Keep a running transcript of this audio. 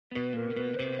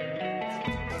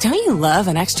Don't you love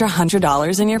an extra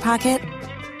 $100 in your pocket?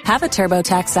 Have a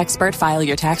TurboTax expert file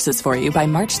your taxes for you by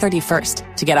March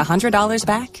 31st to get $100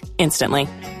 back instantly.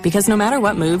 Because no matter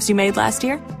what moves you made last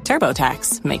year,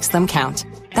 TurboTax makes them count.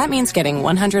 That means getting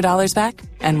 $100 back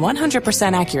and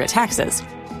 100% accurate taxes,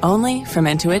 only from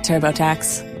Intuit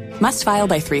TurboTax. Must file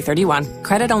by 3/31.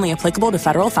 Credit only applicable to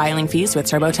federal filing fees with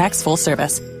TurboTax full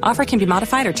service. Offer can be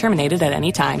modified or terminated at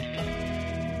any time.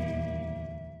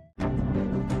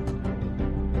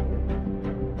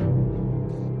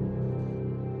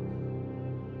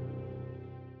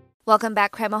 Welcome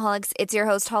back, Crimeaholics. It's your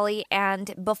host, Holly.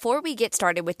 And before we get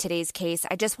started with today's case,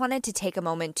 I just wanted to take a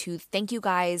moment to thank you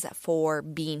guys for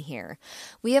being here.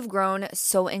 We have grown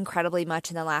so incredibly much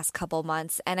in the last couple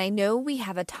months, and I know we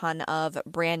have a ton of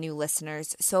brand new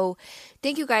listeners. So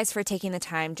thank you guys for taking the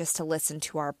time just to listen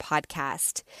to our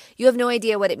podcast. You have no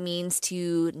idea what it means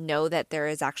to know that there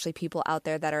is actually people out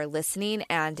there that are listening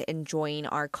and enjoying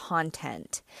our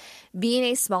content. Being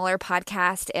a smaller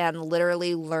podcast and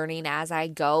literally learning as I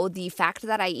go, the fact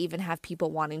that I even have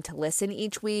people wanting to listen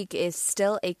each week is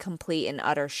still a complete and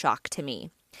utter shock to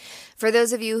me. For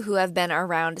those of you who have been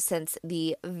around since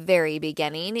the very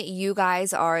beginning, you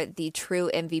guys are the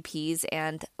true MVPs,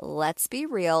 and let's be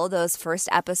real, those first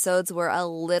episodes were a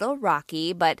little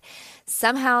rocky, but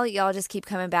somehow y'all just keep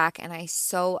coming back, and I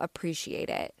so appreciate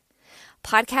it.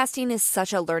 Podcasting is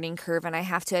such a learning curve, and I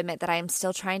have to admit that I am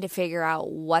still trying to figure out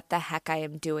what the heck I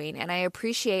am doing, and I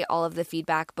appreciate all of the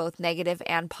feedback, both negative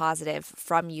and positive,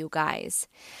 from you guys.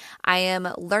 I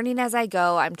am learning as I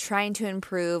go. I'm trying to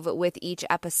improve with each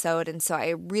episode, and so I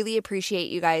really appreciate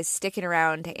you guys sticking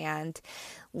around and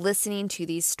listening to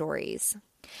these stories.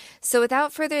 So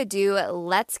without further ado,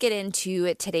 let's get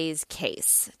into today's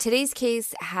case. Today's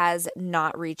case has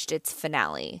not reached its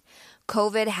finale.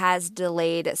 COVID has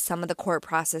delayed some of the court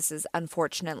processes,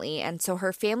 unfortunately, and so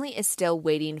her family is still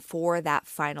waiting for that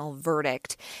final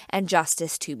verdict and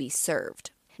justice to be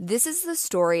served. This is the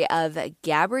story of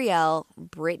Gabrielle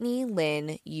Britney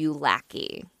Lynn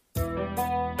Ujlaky.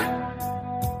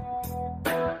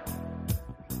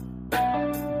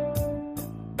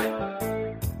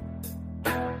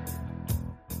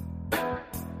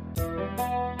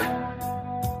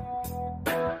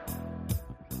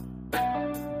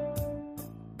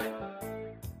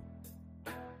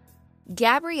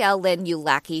 Gabrielle Lynn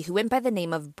Ujlaky, who went by the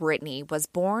name of Britney, was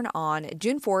born on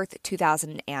June 4th,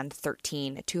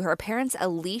 2013, to her parents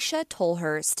Alicia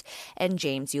Tolhurst and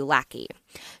James Ujlaky.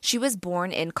 She was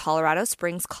born in Colorado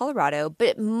Springs, Colorado,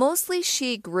 but mostly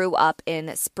she grew up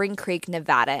in Spring Creek,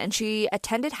 Nevada, and she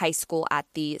attended high school at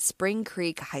the Spring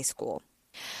Creek High School.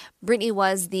 Britney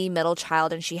was the middle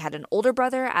child, and she had an older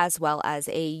brother as well as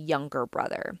a younger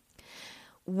brother.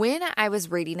 When I was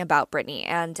reading about Britney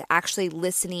and actually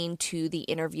listening to the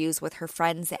interviews with her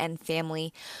friends and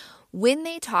family, when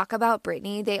they talk about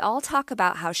Britney, they all talk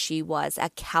about how she was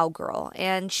a cowgirl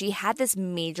and she had this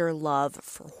major love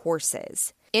for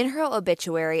horses. In her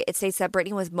obituary, it states that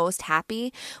Britney was most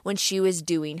happy when she was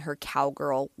doing her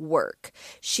cowgirl work.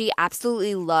 She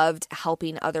absolutely loved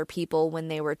helping other people when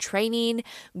they were training,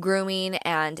 grooming,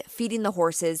 and feeding the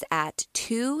horses at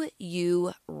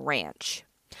 2U Ranch,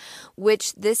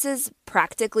 which this is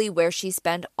practically where she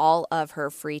spent all of her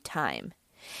free time.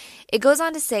 It goes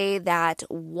on to say that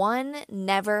one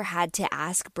never had to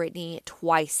ask Britney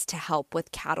twice to help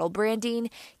with cattle branding,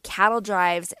 cattle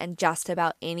drives, and just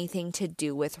about anything to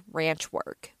do with ranch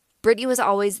work. Britney was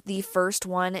always the first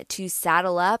one to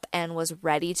saddle up and was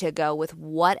ready to go with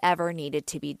whatever needed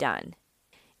to be done.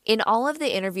 In all of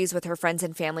the interviews with her friends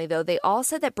and family, though, they all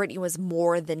said that Britney was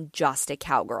more than just a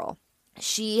cowgirl.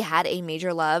 She had a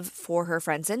major love for her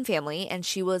friends and family, and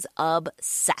she was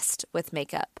obsessed with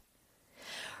makeup.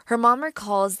 Her mom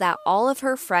recalls that all of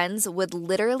her friends would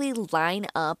literally line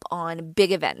up on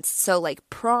big events, so like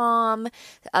prom,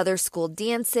 other school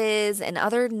dances, and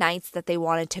other nights that they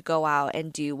wanted to go out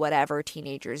and do whatever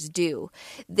teenagers do.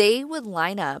 They would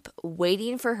line up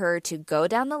waiting for her to go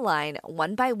down the line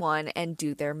one by one and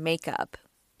do their makeup.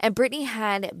 And Britney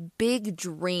had big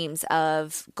dreams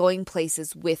of going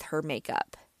places with her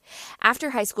makeup. After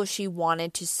high school, she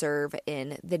wanted to serve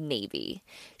in the Navy.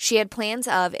 She had plans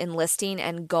of enlisting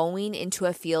and going into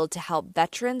a field to help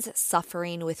veterans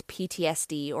suffering with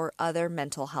PTSD or other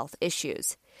mental health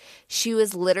issues. She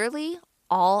was literally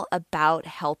all about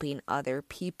helping other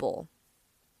people.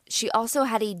 She also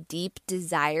had a deep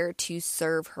desire to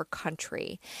serve her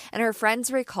country, and her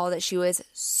friends recall that she was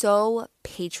so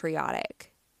patriotic.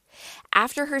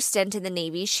 After her stint in the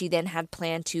Navy, she then had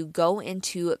planned to go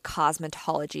into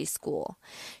cosmetology school.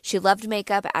 She loved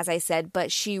makeup, as I said,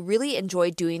 but she really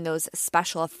enjoyed doing those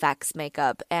special effects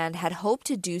makeup and had hoped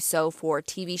to do so for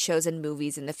TV shows and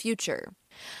movies in the future.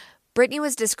 Britney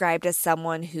was described as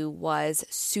someone who was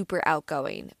super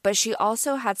outgoing, but she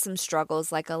also had some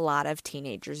struggles like a lot of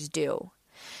teenagers do.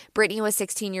 Britney was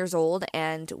 16 years old,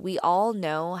 and we all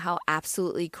know how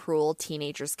absolutely cruel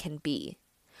teenagers can be.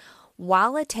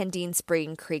 While attending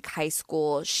Spring Creek High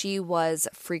School, she was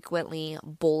frequently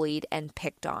bullied and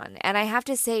picked on. And I have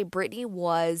to say, Britney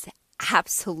was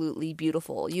absolutely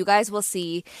beautiful. You guys will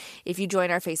see if you join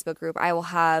our Facebook group, I will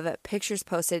have pictures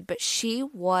posted, but she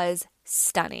was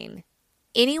stunning.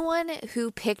 Anyone who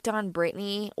picked on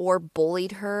Britney or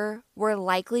bullied her were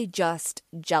likely just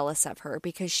jealous of her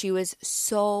because she was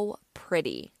so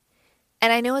pretty.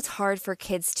 And I know it's hard for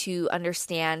kids to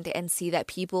understand and see that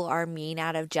people are mean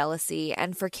out of jealousy,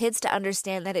 and for kids to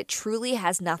understand that it truly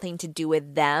has nothing to do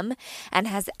with them and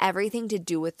has everything to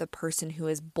do with the person who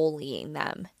is bullying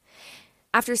them.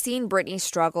 After seeing Britney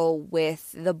struggle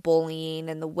with the bullying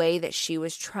and the way that she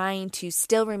was trying to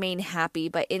still remain happy,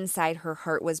 but inside her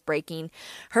heart was breaking,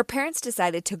 her parents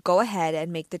decided to go ahead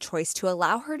and make the choice to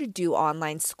allow her to do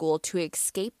online school to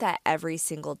escape that every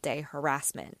single day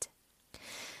harassment.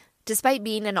 Despite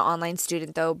being an online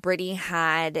student, though, Britney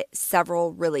had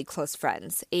several really close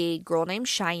friends. A girl named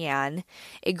Cheyenne,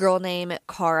 a girl named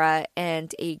Cara,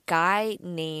 and a guy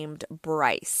named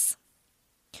Bryce.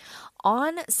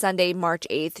 On Sunday, March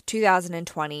 8th,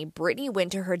 2020, Britney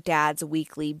went to her dad's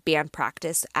weekly band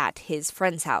practice at his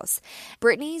friend's house.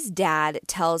 Britney's dad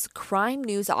tells Crime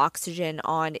News Oxygen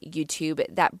on YouTube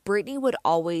that Britney would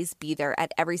always be there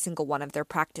at every single one of their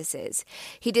practices.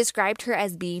 He described her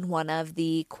as being one of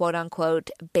the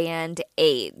quote-unquote band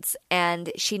aides,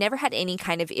 and she never had any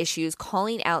kind of issues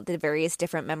calling out the various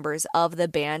different members of the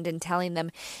band and telling them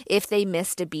if they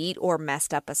missed a beat or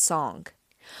messed up a song.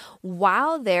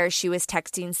 While there, she was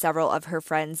texting several of her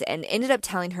friends and ended up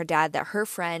telling her dad that her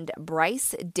friend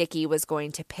Bryce Dickey was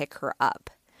going to pick her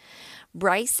up.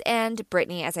 Bryce and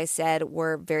Britney, as I said,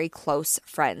 were very close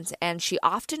friends, and she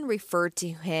often referred to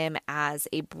him as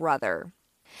a brother.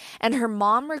 And her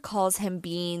mom recalls him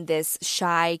being this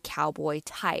shy cowboy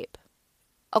type.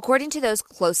 According to those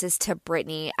closest to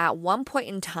Britney, at one point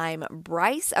in time,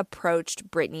 Bryce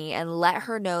approached Britney and let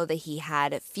her know that he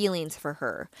had feelings for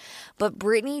her. But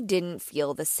Britney didn't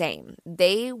feel the same.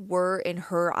 They were, in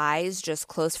her eyes, just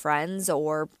close friends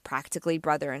or practically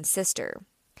brother and sister.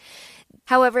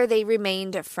 However, they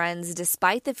remained friends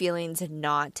despite the feelings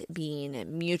not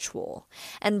being mutual.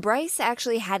 And Bryce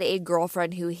actually had a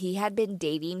girlfriend who he had been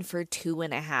dating for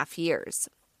 2.5 years.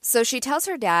 So she tells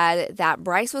her dad that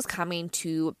Bryce was coming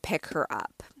to pick her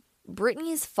up.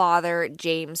 Britney's father,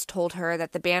 James, told her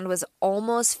that the band was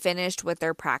almost finished with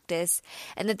their practice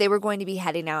and that they were going to be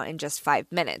heading out in just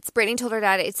 5 minutes. Britney told her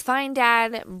dad, "It's fine,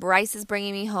 Dad. Bryce is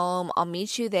bringing me home. I'll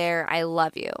meet you there. I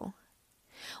love you."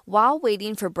 While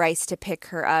waiting for Bryce to pick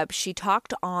her up, she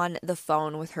talked on the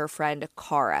phone with her friend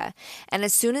Cara, and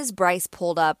as soon as Bryce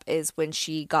pulled up is when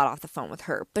she got off the phone with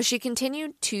her. But she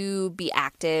continued to be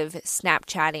active,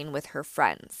 Snapchatting with her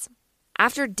friends.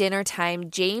 After dinner time,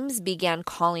 James began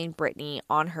calling Britney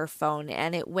on her phone,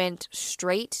 and it went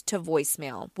straight to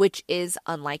voicemail, which is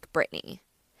unlike Britney.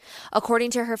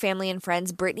 According to her family and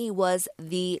friends, Britney was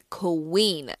the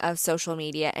queen of social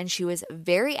media, and she was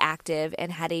very active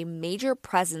and had a major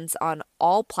presence on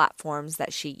all platforms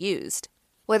that she used.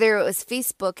 Whether it was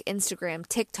Facebook, Instagram,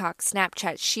 TikTok,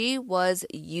 Snapchat, she was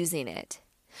using it.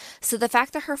 So the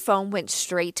fact that her phone went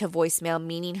straight to voicemail,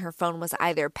 meaning her phone was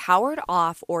either powered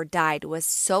off or died, was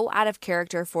so out of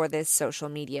character for this social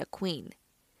media queen.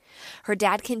 Her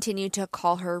dad continued to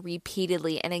call her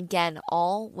repeatedly, and again,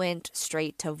 all went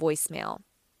straight to voicemail.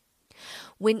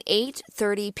 When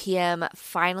 8:30 p.m.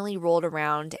 finally rolled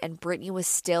around and Britney was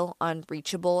still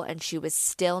unreachable and she was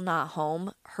still not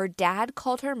home, her dad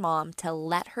called her mom to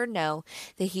let her know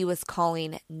that he was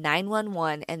calling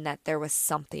 911 and that there was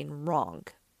something wrong.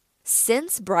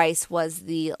 Since Bryce was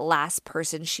the last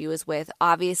person she was with,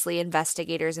 obviously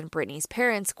investigators and Britney's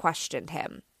parents questioned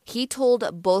him. He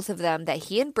told both of them that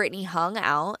he and Britney hung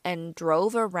out and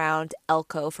drove around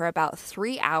Elko for about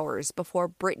 3 hours before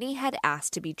Britney had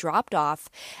asked to be dropped off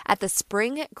at the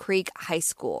Spring Creek High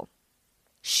School.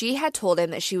 She had told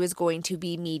him that she was going to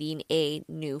be meeting a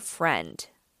new friend.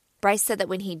 Bryce said that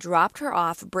when he dropped her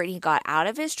off, Britney got out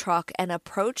of his truck and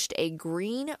approached a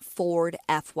green Ford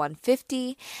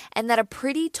F-150, and that a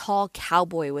pretty tall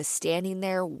cowboy was standing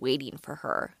there waiting for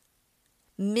her.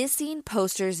 Missing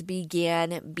posters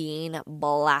began being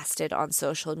blasted on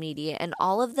social media, and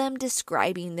all of them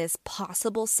describing this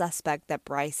possible suspect that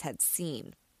Bryce had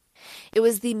seen. It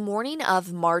was the morning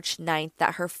of March 9th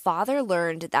that her father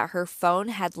learned that her phone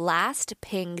had last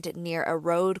pinged near a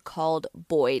road called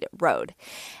Boyd Road.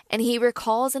 And he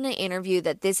recalls in an interview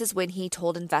that this is when he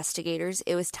told investigators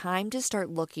it was time to start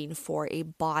looking for a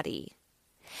body.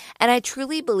 And I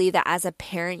truly believe that as a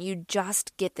parent, you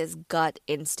just get this gut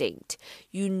instinct.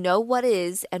 You know what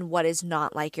is and what is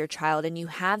not like your child, and you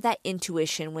have that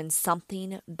intuition when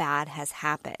something bad has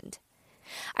happened.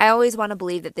 I always want to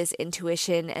believe that this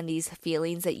intuition and these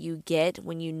feelings that you get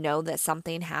when you know that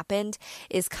something happened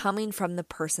is coming from the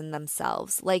person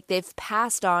themselves. Like they've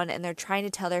passed on and they're trying to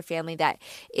tell their family that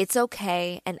it's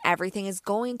okay and everything is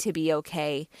going to be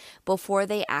okay before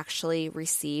they actually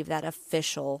receive that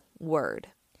official word.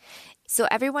 So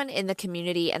everyone in the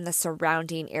community and the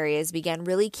surrounding areas began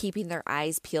really keeping their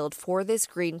eyes peeled for this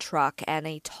green truck and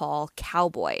a tall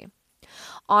cowboy.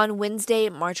 On Wednesday,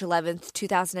 March 11th,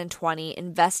 2020,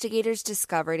 investigators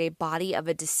discovered a body of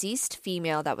a deceased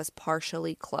female that was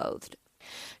partially clothed.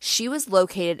 She was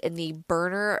located in the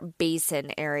Burner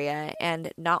Basin area,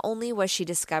 and not only was she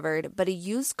discovered, but a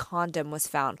used condom was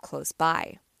found close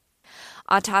by.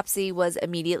 Autopsy was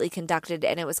immediately conducted,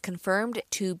 and it was confirmed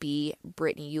to be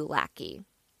Britney Ujlaky.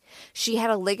 She had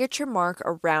a ligature mark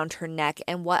around her neck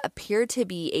and what appeared to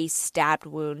be a stabbed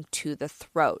wound to the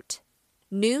throat.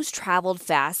 News traveled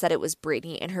fast that it was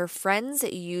Britney, and her friends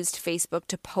used Facebook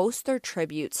to post their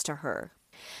tributes to her.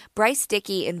 Bryce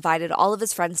Dickey invited all of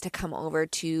his friends to come over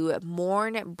to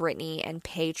mourn Britney and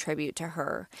pay tribute to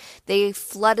her. They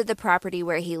flooded the property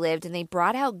where he lived, and they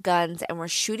brought out guns and were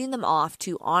shooting them off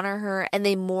to honor her, and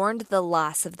they mourned the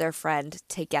loss of their friend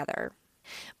together.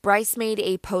 Bryce made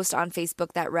a post on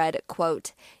Facebook that read,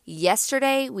 quote,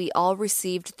 "Yesterday we all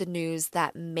received the news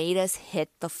that made us hit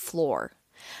the floor.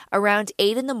 Around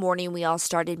 8 a.m, we all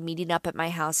started meeting up at my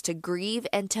house to grieve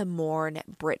and to mourn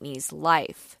Britney's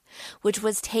life, which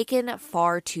was taken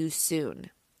far too soon.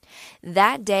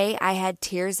 That day, I had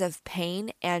tears of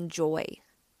pain and joy.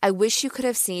 I wish you could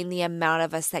have seen the amount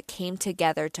of us that came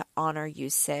together to honor you,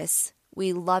 sis.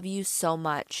 We love you so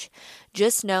much.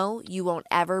 Just know you won't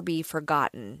ever be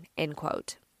forgotten," end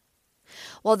quote.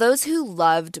 While those who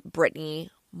loved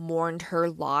Britney mourned her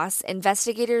loss,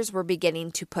 investigators were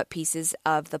beginning to put pieces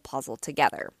of the puzzle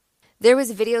together. There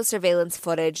was video surveillance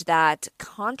footage that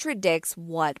contradicts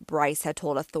what Bryce had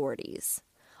told authorities.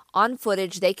 On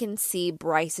footage, they can see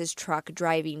Bryce's truck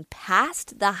driving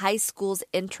past the high school's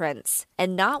entrance,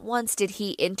 and not once did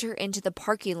he enter into the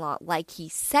parking lot like he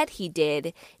said he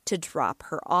did to drop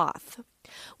her off.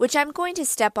 Which I'm going to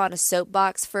step on a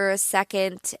soapbox for a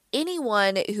second.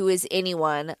 Anyone who is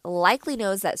anyone likely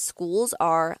knows that schools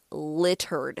are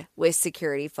littered with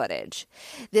security footage.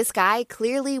 This guy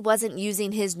clearly wasn't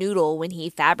using his noodle when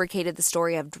he fabricated the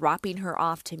story of dropping her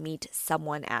off to meet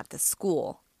someone at the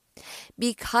school.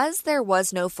 Because there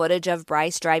was no footage of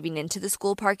Bryce driving into the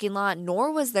school parking lot, nor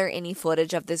was there any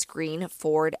footage of this green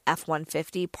Ford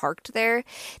F-150 parked there,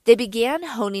 they began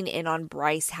honing in on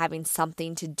Bryce having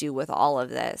something to do with all of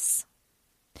this.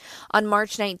 On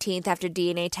March 19th, after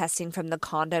DNA testing from the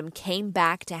condom came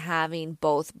back to having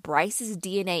both Bryce's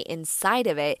DNA inside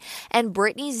of it and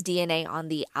Britney's DNA on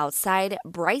the outside,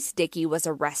 Bryce Dickey was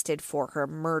arrested for her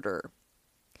murder.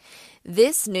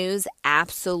 This news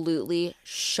absolutely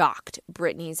shocked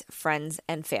Britney's friends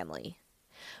and family.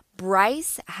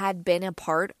 Bryce had been a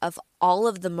part of all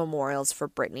of the memorials for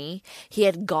Britney. He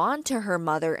had gone to her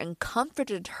mother and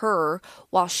comforted her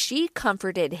while she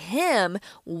comforted him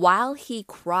while he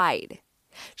cried.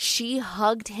 She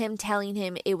hugged him, telling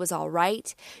him it was all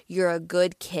right, you're a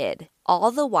good kid.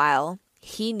 All the while,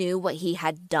 he knew what he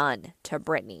had done to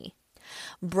Britney.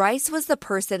 Bryce was the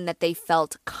person that they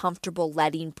felt comfortable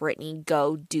letting Britney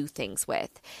go do things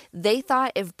with. They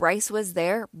thought if Bryce was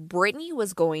there, Britney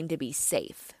was going to be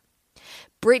safe.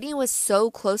 Britney was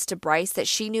so close to Bryce that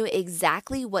she knew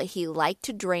exactly what he liked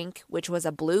to drink, which was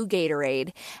a blue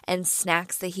Gatorade, and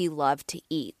snacks that he loved to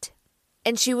eat.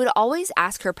 And she would always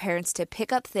ask her parents to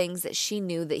pick up things that she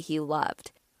knew that he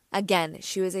loved. Again,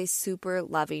 she was a super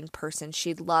loving person.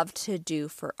 She loved to do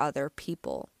for other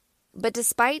people. But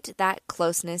despite that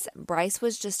closeness, Bryce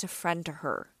was just a friend to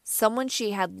her, someone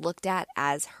she had looked at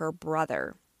as her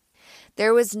brother.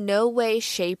 There was no way,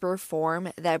 shape, or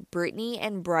form that Britney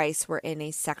and Bryce were in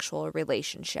a sexual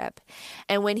relationship.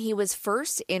 And when he was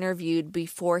first interviewed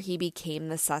before he became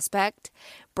the suspect,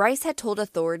 Bryce had told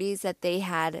authorities that they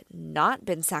had not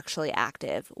been sexually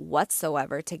active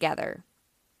whatsoever together.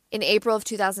 In April of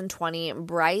 2020,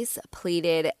 Bryce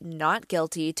pleaded not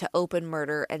guilty to open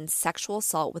murder and sexual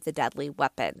assault with a deadly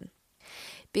weapon.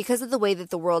 Because of the way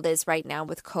that the world is right now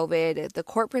with COVID, the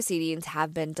court proceedings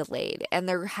have been delayed, and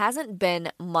there hasn't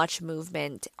been much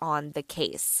movement on the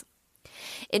case.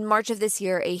 In March of this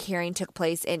year, a hearing took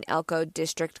place in Elko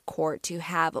District Court to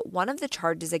have one of the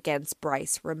charges against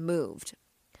Bryce removed.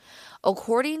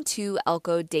 According to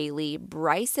Elko Daily,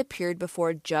 Bryce appeared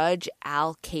before Judge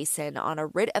Al Kaysen on a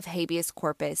writ of habeas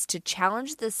corpus to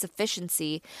challenge the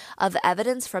sufficiency of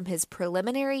evidence from his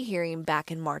preliminary hearing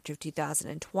back in March of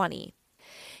 2020.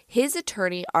 His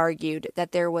attorney argued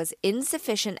that there was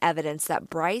insufficient evidence that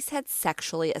Bryce had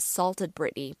sexually assaulted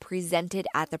Britney presented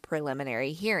at the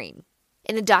preliminary hearing.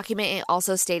 In the document, it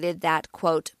also stated that,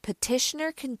 quote,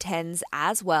 petitioner contends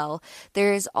as well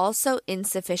there is also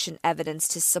insufficient evidence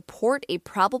to support a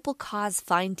probable cause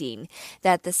finding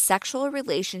that the sexual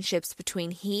relationships between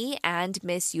he and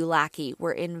Miss Ujlaky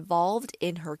were involved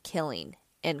in her killing,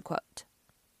 end quote.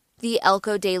 The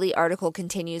Elko Daily article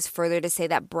continues further to say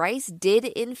that Bryce did,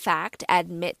 in fact,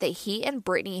 admit that he and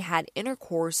Britney had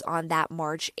intercourse on that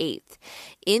March 8th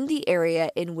in the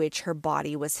area in which her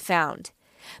body was found.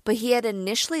 But he had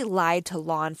initially lied to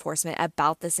law enforcement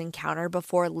about this encounter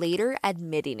before later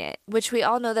admitting it, which we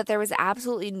all know that there was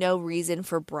absolutely no reason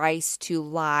for Bryce to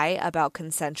lie about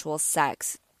consensual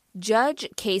sex. Judge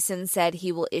Kaysen said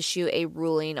he will issue a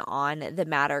ruling on the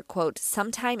matter, quote,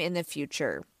 sometime in the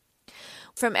future.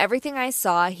 From everything I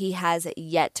saw, he has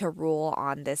yet to rule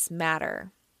on this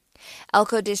matter.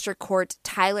 Elko District Court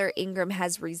Tyler Ingram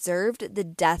has reserved the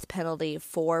death penalty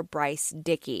for Bryce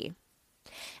Dickey.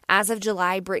 As of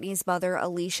July, Britney's mother,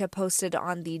 Alicia, posted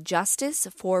on the Justice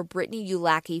for Britney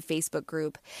Ujlaky Facebook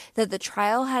group that the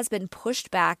trial has been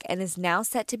pushed back and is now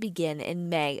set to begin in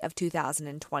May of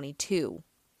 2022.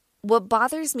 What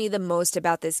bothers me the most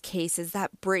about this case is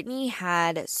that Britney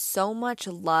had so much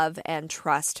love and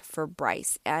trust for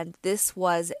Bryce, and this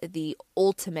was the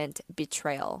ultimate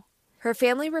betrayal. Her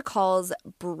family recalls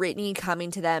Britney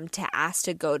coming to them to ask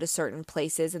to go to certain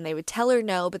places, and they would tell her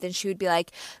no, but then she would be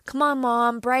like, come on,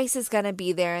 Mom, Bryce is going to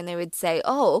be there. And they would say,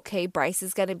 oh, okay, Bryce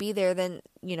is going to be there. Then,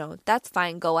 that's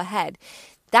fine. Go ahead.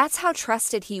 That's how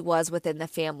trusted he was within the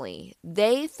family.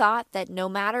 They thought that no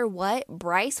matter what,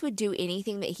 Bryce would do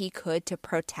anything that he could to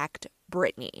protect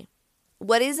Britney.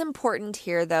 What is important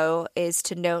here, though, is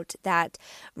to note that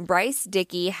Bryce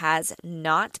Dickey has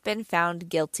not been found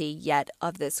guilty yet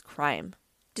of this crime.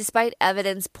 Despite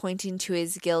evidence pointing to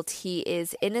his guilt, he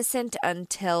is innocent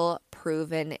until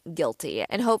proven guilty.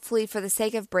 And hopefully, for the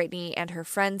sake of Britney and her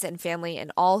friends and family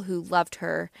and all who loved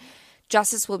her,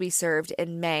 justice will be served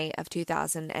in May of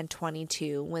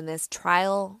 2022 when this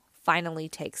trial finally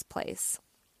takes place.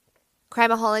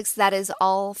 Crimeaholics, that is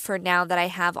all for now that I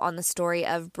have on the story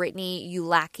of Britney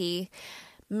Ujlaky.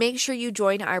 Make sure you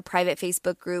join our private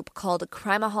Facebook group called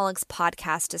Crimeaholics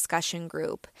Podcast Discussion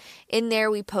Group. In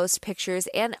there, we post pictures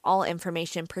and all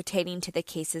information pertaining to the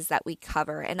cases that we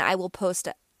cover, and I will post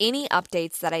any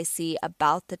updates that I see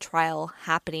about the trial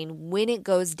happening when it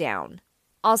goes down.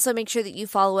 Also, make sure that you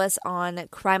follow us on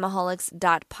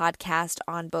crimeaholics.podcast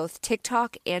on both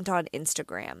TikTok and on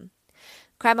Instagram.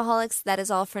 Crimeaholics, that is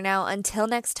all for now. Until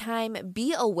next time,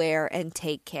 be aware and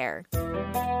take care.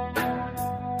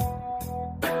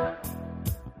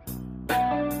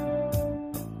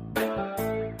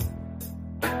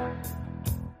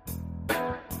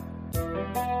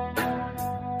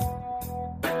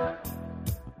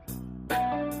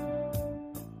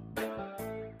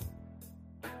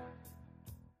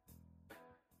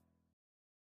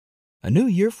 A new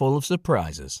year full of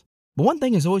surprises. But one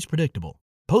thing is always predictable.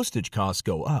 Postage costs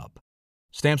go up.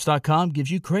 Stamps.com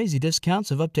gives you crazy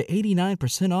discounts of up to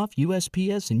 89% off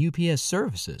USPS and UPS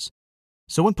services.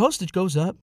 So when postage goes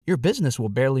up, your business will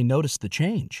barely notice the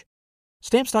change.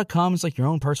 Stamps.com is like your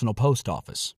own personal post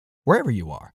office, wherever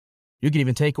you are. You can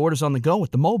even take orders on the go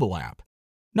with the mobile app.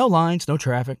 No lines, no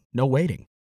traffic, no waiting.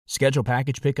 Schedule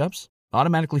package pickups,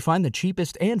 automatically find the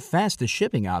cheapest and fastest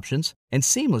shipping options, and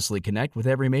seamlessly connect with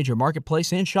every major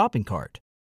marketplace and shopping cart.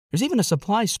 There's even a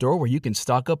supply store where you can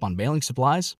stock up on mailing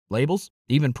supplies, labels,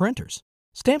 even printers.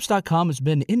 Stamps.com has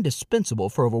been indispensable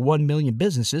for over 1 million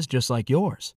businesses just like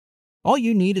yours. All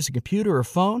you need is a computer or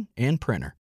phone and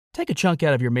printer. Take a chunk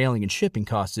out of your mailing and shipping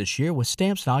costs this year with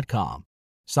Stamps.com.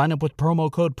 Sign up with promo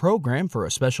code PROGRAM for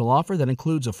a special offer that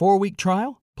includes a 4-week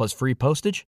trial, plus free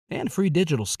postage and free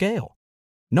digital scale.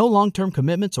 No long-term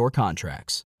commitments or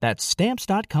contracts. That's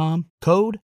Stamps.com,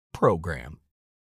 code PROGRAM.